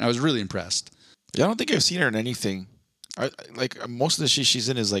her in. And I was really impressed. I don't think I've seen her in anything. Like most of the shit she's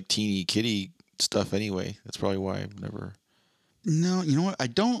in is like teeny kitty stuff anyway. That's probably why I've never. No, you know what? I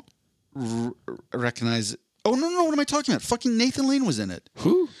don't recognize. Oh no! What am I talking about? Fucking Nathan Lane was in it.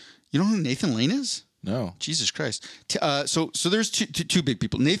 Who? You know who Nathan Lane is? No. Jesus Christ. So there's two big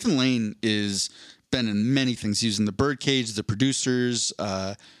people. Nathan Lane is been in many things. He was in The Birdcage, The Producers.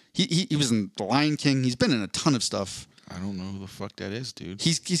 He was in The Lion King. He's been in a ton of stuff. I don't know who the fuck that is, dude.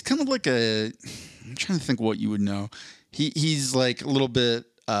 He's kind of like I'm trying to think what you would know. He's like a little bit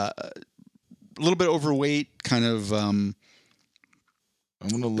overweight, kind of. I'm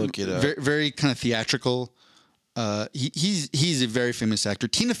gonna look it up. Very, very kind of theatrical. He's a very famous actor.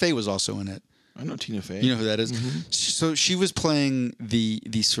 Tina Fey was also in it. I know Tina Fey. You know who that is? Mm-hmm. So she was playing the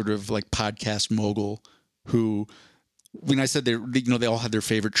sort of like podcast mogul who, when I said they all had their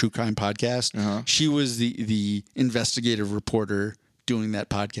favorite true crime podcast, she was the investigative reporter doing that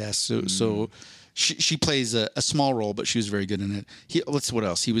podcast. So she plays a small role, but she was very good in it. What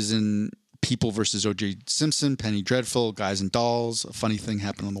else? He was in People versus O.J. Simpson, Penny Dreadful, Guys and Dolls. A Funny Thing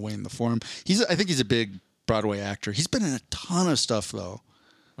Happened on the Way in the Forum. I think he's a big Broadway actor. He's been in a ton of stuff though.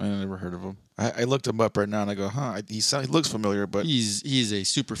 I never heard of him. I looked him up right now and I go, he looks familiar, but he's a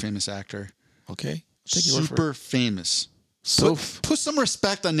super famous actor. Okay, Super famous. So put some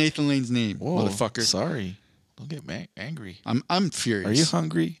respect on Nathan Lane's name, motherfucker. Sorry, don't get angry. I'm furious. Are you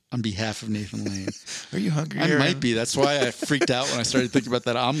hungry? On behalf of Nathan Lane. Are you hungry? I Aaron? might be. That's why I freaked out when I started thinking about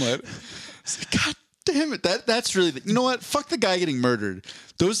that omelet. It's like, God damn it. That's really you know what? Fuck the guy getting murdered.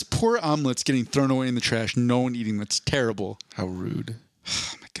 Those poor omelets getting thrown away in the trash. No one eating. That's terrible. How rude.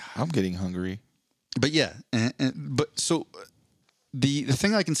 Oh my God. I'm getting hungry. But yeah, but so the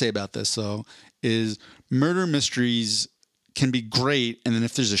thing I can say about this though is murder mysteries can be great, and then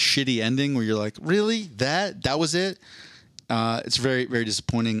if there's a shitty ending where you're like, really, that was it, it's very, very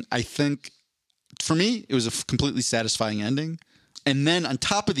disappointing. I think for me it was a completely satisfying ending, and then on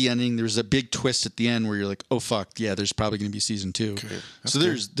top of the ending there's a big twist at the end where you're like, oh fuck yeah, there's probably going to be season 2. Okay. So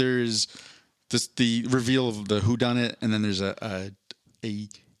there's the reveal of the whodunit, and then there's a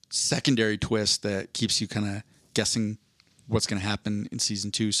secondary twist that keeps you kind of guessing what's going to happen in season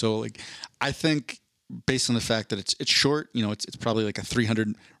 2. So like, I think based on the fact that it's short, it's probably like a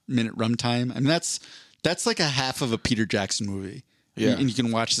 300-minute runtime. I mean, that's like a half of a Peter Jackson movie. Yeah. And you can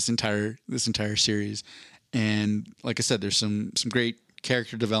watch this entire series. And like I said, there's some great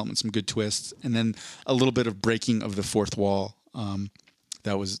character development, some good twists, and then a little bit of breaking of the fourth wall.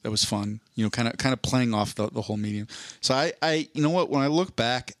 That was fun, kind of playing off the whole medium. So I you know what, when I look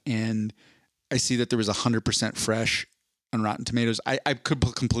back and I see that there was 100% fresh on Rotten Tomatoes, I could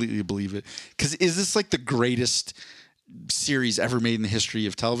completely believe it. Because is this like the greatest series ever made in the history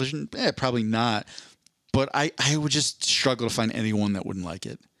of television? Probably not. But I would just struggle to find anyone that wouldn't like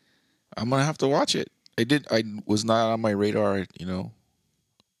it. I'm gonna have to watch it. I was not on my radar. A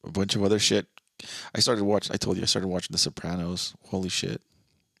bunch of other shit. I told you I started watching The Sopranos. Holy shit.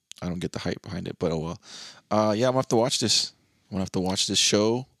 I don't get the hype behind it, but oh well. Yeah, I'm gonna have to watch this. I'm gonna have to watch this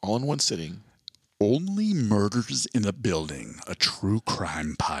show all in one sitting. Only Murders in the Building, a true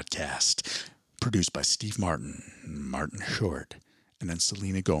crime podcast produced by Steve Martin, Martin Short, and then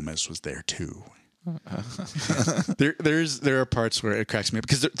Selena Gomez was there too. There are parts where it cracks me up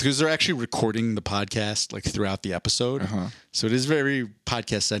because they're actually recording the podcast like throughout the episode, so it is very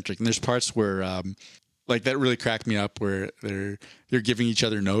podcast centric. And there's parts where like that really cracked me up where they're giving each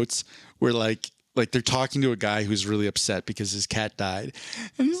other notes where like they're talking to a guy who's really upset because his cat died,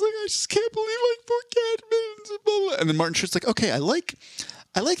 and he's like, I just can't believe my poor cat. Blah, blah, blah. And then Martin Short's like, okay, I like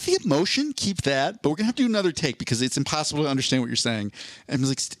the emotion, keep that, but we're gonna have to do another take because it's impossible to understand what you're saying. And he's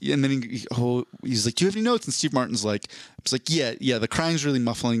like, and then he's like, do you have any notes? And Steve Martin's like, yeah, the crying's really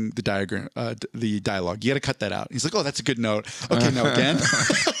muffling the the dialogue. You got to cut that out. He's like, oh, that's a good note. Okay, now again.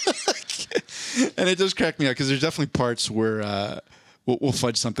 And it does crack me out because there's definitely parts where we'll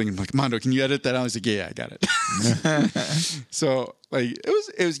fudge something and I'm like, Mondo, can you edit that out? He's like, yeah, I got it. So like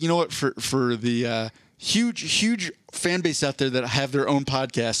it was you know what, for the huge fan base out there that have their own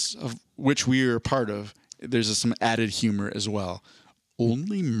podcasts of which we are a part of, there's some added humor as well.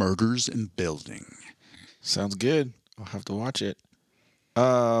 Only Murders in Building. Sounds good. I'll have to watch it.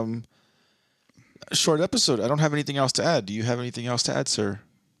 Short episode. I don't have anything else to add. Do you have anything else to add, sir?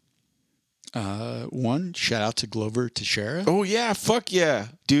 One, shout out to Glover Teixeira. Oh yeah, fuck yeah,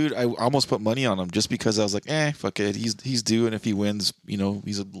 dude! I almost put money on him just because I was like, fuck it, he's due, and if he wins,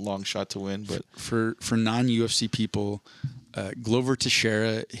 he's a long shot to win. But for non-UFC people, Glover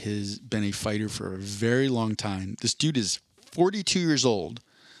Teixeira has been a fighter for a very long time. This dude is 42 years old.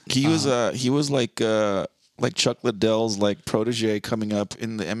 He was like Chuck Liddell's like protege coming up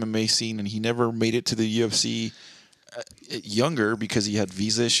in the MMA scene, and he never made it to the UFC. Younger because he had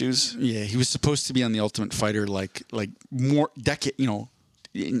visa issues. Yeah, he was supposed to be on the Ultimate Fighter like more decade,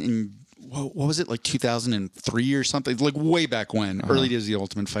 in what was it, like 2003 or something, like way back when, early days of the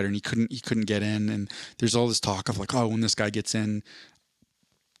Ultimate Fighter, and he couldn't get in. And there's all this talk of like, oh, when this guy gets in,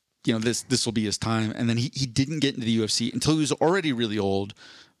 this will be his time. And then he didn't get into the UFC until he was already really old.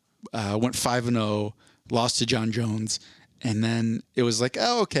 Went 5-0, lost to John Jones. And then it was like,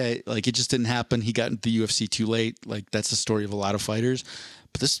 oh, okay. Like, it just didn't happen. He got into the UFC too late. Like, that's the story of a lot of fighters.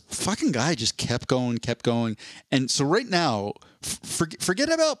 But this fucking guy just kept going. And so right now,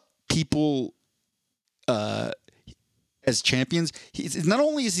 forget about people as champions. Not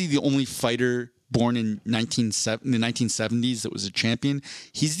only is he the only fighter born in the 1970s that was a champion,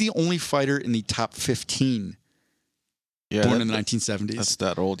 he's the only fighter in the top 15 born in the 1970s. That's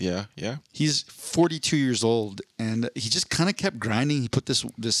that old, yeah. He's 42 years old, and he just kind of kept grinding. He put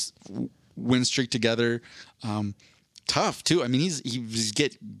this win streak together. Tough too. I mean, he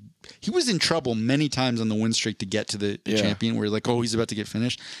was in trouble many times on the win streak to get to the champion. Where like, oh, he's about to get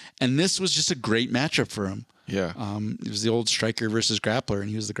finished, and this was just a great matchup for him. Yeah. It was the old striker versus grappler, and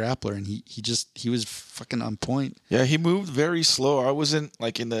he was the grappler, and he was fucking on point. Yeah, he moved very slow. I wasn't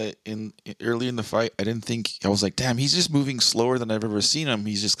like early in the fight. I didn't think, I was like, damn, he's just moving slower than I've ever seen him.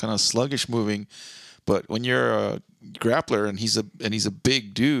 He's just kind of sluggish moving. But when you're a grappler and he's a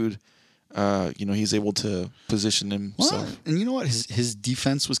big dude, he's able to position himself. Well, and you know what? His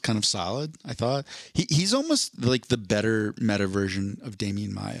defense was kind of solid. I thought he's almost like the better meta version of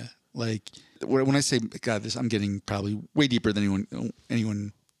Damian Maia. Like, when I say, God, I'm getting probably way deeper than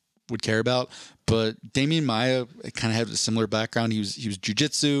anyone would care about. But Damian Maia kind of had a similar background. He was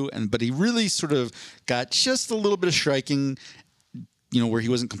jiu-jitsu, but he really sort of got just a little bit of striking, where he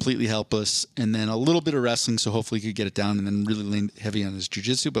wasn't completely helpless, and then a little bit of wrestling, so hopefully he could get it down, and then really lean heavy on his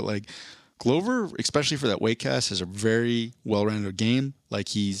jiu-jitsu. But like Glover, especially for that weight class, has a very well-rounded game. Like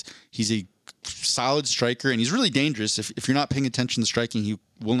he's a solid striker, and he's really dangerous. If you're not paying attention to striking, he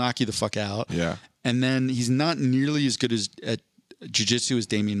will knock you the fuck out. Yeah. And then he's not nearly as good at jiu-jitsu as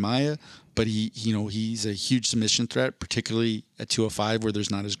Damian Maia, but he's a huge submission threat, particularly at 205 where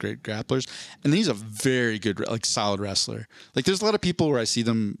there's not as great grapplers. And then he's a very good, like, solid wrestler. Like, there's a lot of people where I see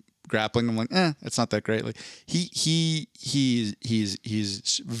them grappling, I'm like, it's not that great. Like he's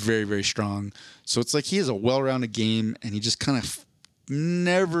very, very strong. So it's like he has a well-rounded game, and he just kind of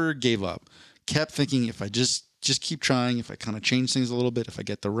never gave up. Kept thinking, if I just keep trying, if I kind of change things a little bit, if I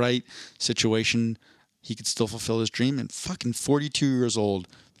get the right situation, he could still fulfill his dream. And fucking 42 years old,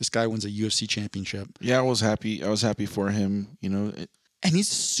 this guy wins a UFC championship. Yeah, I was happy. I was happy for him. And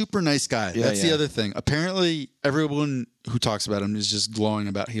he's a super nice guy. Yeah, That's the other thing. Apparently, everyone who talks about him is just glowing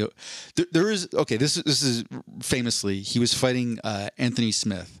about him. This is famously, he was fighting Anthony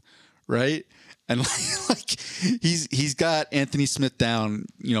Smith, right? And like he's got Anthony Smith down,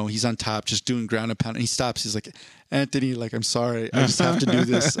 he's on top, just doing ground and pound, and he stops. He's like, Anthony, like, I'm sorry, I just have to do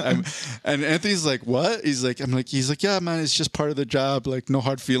this. And Anthony's like, what? He's like, yeah, man, it's just part of the job, like, no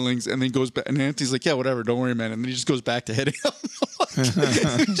hard feelings. And then he goes back, and Anthony's like, yeah, whatever, don't worry, man. And then he just goes back to hitting him.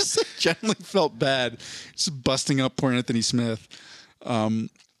 He just generally felt bad, just busting up poor Anthony Smith.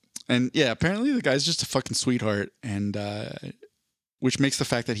 And yeah, apparently the guy's just a fucking sweetheart, and which makes the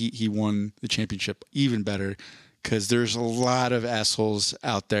fact that he won the championship even better. Because there's a lot of assholes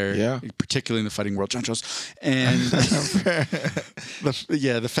out there, particularly in the fighting world, John Jones. And the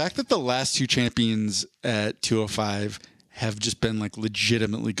fact that the last two champions at 205 have just been like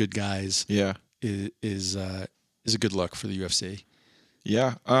legitimately good guys, is a good look for the UFC.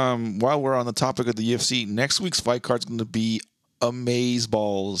 Yeah. While we're on the topic of the UFC, next week's fight card's going to be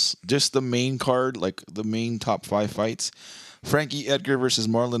amazeballs. Just the main card, like the main top 5 fights. Frankie Edgar versus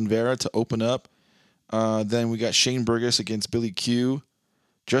Marlon Vera to open up. Then we got Shane Burgos against Billy Q.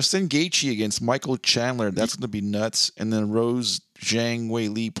 Justin Gaethje against Michael Chandler. That's going to be nuts. And then Rose Zhang Wei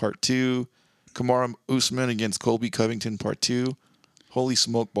Li Part 2. Kamaru Usman against Colby Covington Part 2. Holy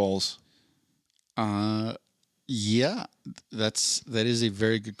smoke balls. Yeah, that is a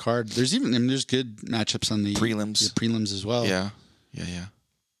very good card. There's there's good matchups on the prelims as well. Yeah.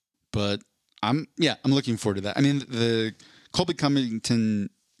 But I'm looking forward to that. I mean, the Colby Covington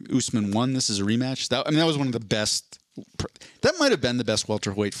Usman won. This is a rematch. That was one of the best. That might have been the best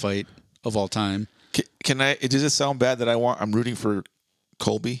welterweight fight of all time. Can I? Does it sound bad that I'm rooting for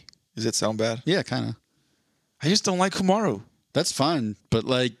Colby? Does it sound bad? Yeah, kind of. I just don't like Kamaru. That's fine, but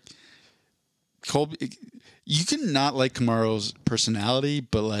like Colby, you can not like Kamaru's personality,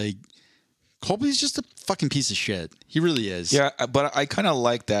 but like Colby's just a fucking piece of shit. He really is. Yeah, but I kind of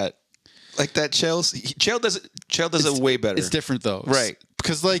like that. Like that Chael does it way better. It's different though. Right.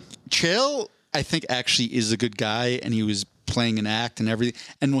 Because like Chael, I think actually is a good guy, and he was playing an act and everything,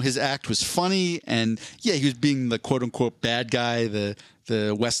 and his act was funny, and yeah, he was being the quote unquote bad guy, the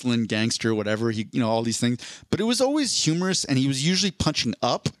Westland gangster, whatever, all these things, but it was always humorous, and he was usually punching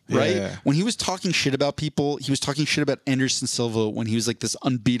up, right? Yeah. When he was talking shit about people, he was talking shit about Anderson Silva when he was like this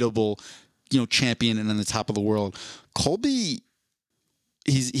unbeatable, champion and on the top of the world. Colby,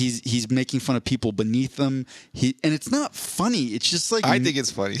 he's making fun of people beneath him. And it's not funny. It's just like I think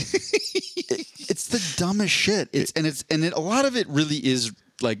it's funny. It's the dumbest shit. A lot of it really is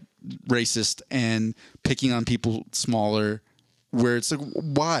like racist and picking on people smaller. Where it's like,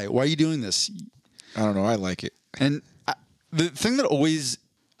 why are you doing this? I don't know. I like it. And the thing that always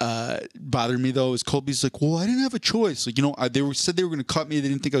bothered me though is Colby's like, well, I didn't have a choice. Like, they said they were going to cut me. They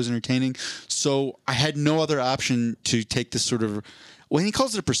didn't think I was entertaining, so I had no other option to take this sort of. Well, he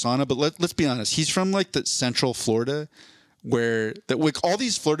calls it a persona, but let's be honest. He's from like the Central Florida, where like all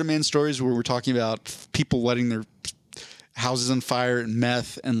these Florida man stories where we're talking about people letting their houses on fire and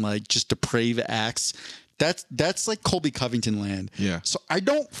meth and like just depraved acts. That's like Colby Covington land. Yeah. So I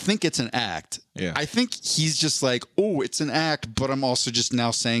don't think it's an act. Yeah. I think he's just like, oh, it's an act, but I'm also just now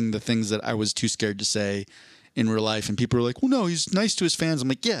saying the things that I was too scared to say in real life. And people are like, well, no, he's nice to his fans. I'm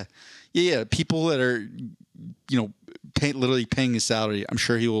like, yeah. People that are, literally paying his salary, I'm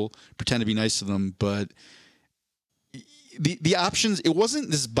sure he will pretend to be nice to them. But the options, it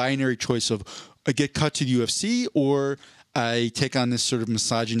wasn't this binary choice of I get cut to the UFC or I take on this sort of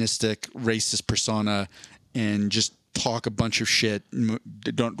misogynistic, racist persona and just talk a bunch of shit.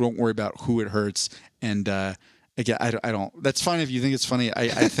 Don't worry about who it hurts. And again, I don't. That's fine if you think it's funny.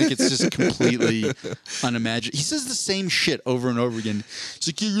 I think it's just completely unimaginable. He says the same shit over and over again. It's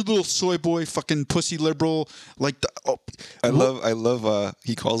like, you little soy boy, fucking pussy liberal. Like, I love.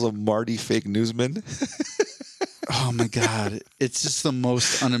 He calls him Marty Fake Newsman. Oh my god, it's just the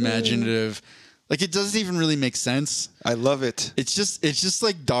most unimaginative. Like, it doesn't even really make sense. I love it. It's just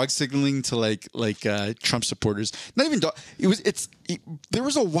like dog signaling to like Trump supporters. Not even dog. There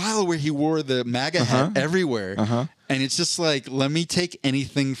was a while where he wore the MAGA hat everywhere, and it's just like, let me take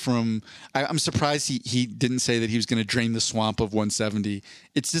anything from. I'm surprised he didn't say that he was going to drain the swamp of 170.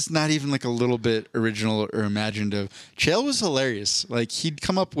 It's just not even like a little bit original or imaginative. Chael was hilarious. Like, he'd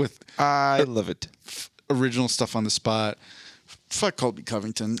come up with. I love it. Original stuff on the spot. Fuck Colby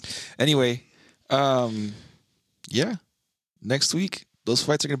Covington. Anyway. Yeah. Next week, those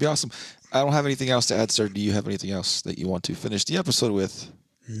fights are going to be awesome. I don't have anything else to add, sir. Do you have anything else that you want to finish the episode with?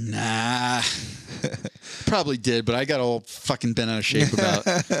 Nah. Probably did, but I got all fucking bent out of shape about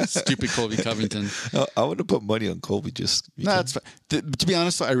stupid Colby Covington. I would have put money on Colby just. No, that's fine. To be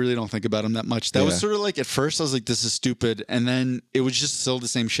honest, I really don't think about him that much. That was sort of like, at first I was like, this is stupid. And then it was just still the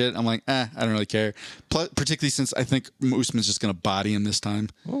same shit. I'm like, I don't really care. Particularly since I think Usman's just going to body him this time.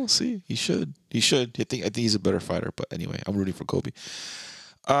 We'll see. He should. I think he's a better fighter. But anyway, I'm rooting for Colby.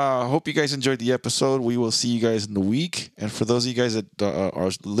 Hope you guys enjoyed the episode. We will see you guys in the week. And for those of you guys that are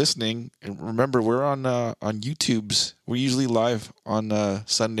listening, and remember, we're on YouTube's. We're usually live on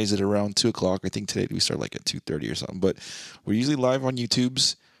Sundays at around 2 o'clock. I think today we start like at 2:30 or something. But we're usually live on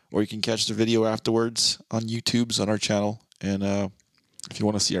YouTube's, or you can catch the video afterwards on YouTube's on our channel. And if you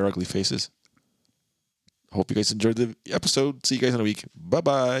want to see our ugly faces. Hope you guys enjoyed the episode. See you guys in a week.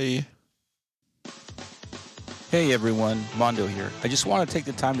 Bye-bye. Hey everyone, Mondo here. I just want to take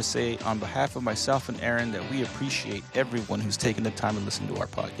the time to say on behalf of myself and Aaron that we appreciate everyone who's taken the time to listen to our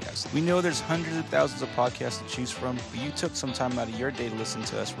podcast. We know there's hundreds of thousands of podcasts to choose from, but you took some time out of your day to listen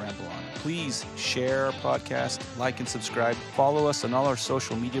to us ramble on. Please share our podcast, like and subscribe, follow us on all our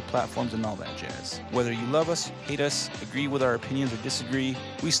social media platforms and all that jazz. Whether you love us, hate us, agree with our opinions or disagree,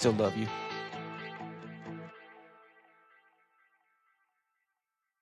 we still love you.